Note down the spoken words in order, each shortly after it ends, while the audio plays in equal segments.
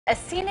A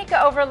scenic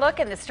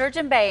overlook in the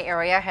Sturgeon Bay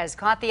area has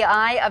caught the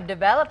eye of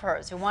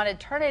developers who want to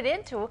turn it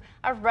into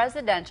a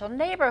residential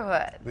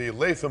neighborhood. The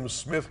Latham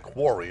Smith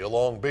Quarry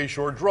along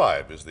Bayshore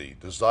Drive is the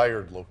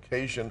desired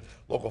location.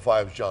 Local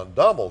 5's John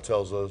Domol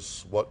tells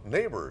us what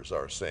neighbors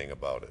are saying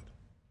about it.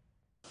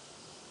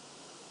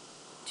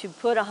 To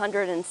put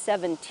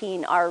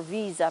 117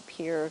 RVs up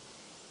here,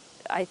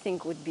 I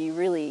think would be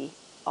really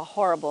a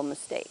horrible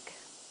mistake.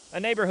 A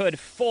neighborhood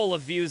full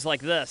of views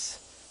like this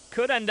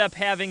could end up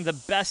having the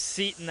best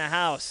seat in the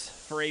house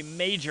for a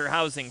major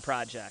housing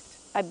project.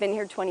 I've been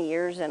here 20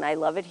 years and I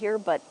love it here,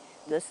 but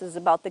this is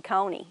about the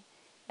county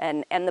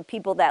and the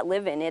people that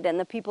live in it and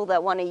the people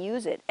that want to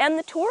use it and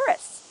the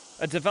tourists.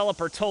 A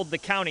developer told the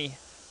county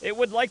it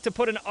would like to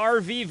put an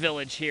RV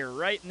village here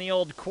right in the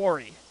old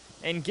quarry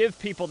and give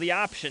people the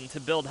option to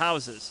build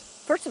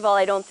houses. First of all,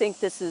 I don't think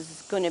this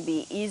is going to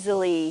be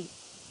easily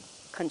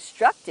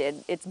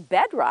constructed. It's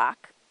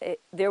bedrock.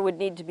 There would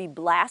need to be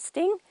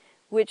blasting,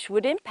 which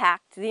would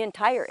impact the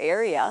entire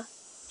area.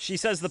 She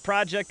says the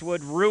project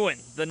would ruin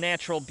the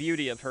natural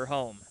beauty of her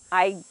home.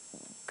 I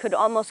could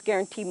almost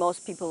guarantee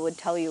most people would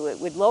tell you it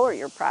would lower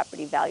your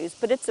property values,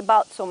 but it's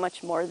about so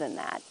much more than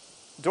that.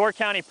 Door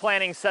County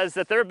Planning says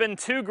that there have been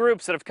two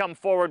groups that have come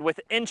forward with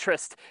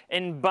interest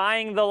in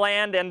buying the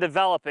land and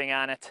developing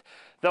on it,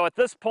 though at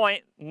this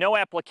point, no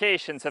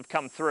applications have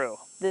come through.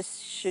 This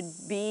should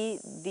be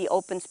the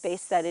open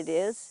space that it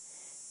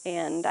is,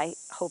 and I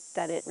hope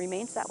that it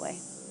remains that way.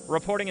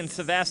 Reporting in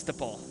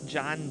Sevastopol,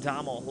 John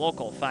Domol,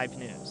 Local 5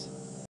 News.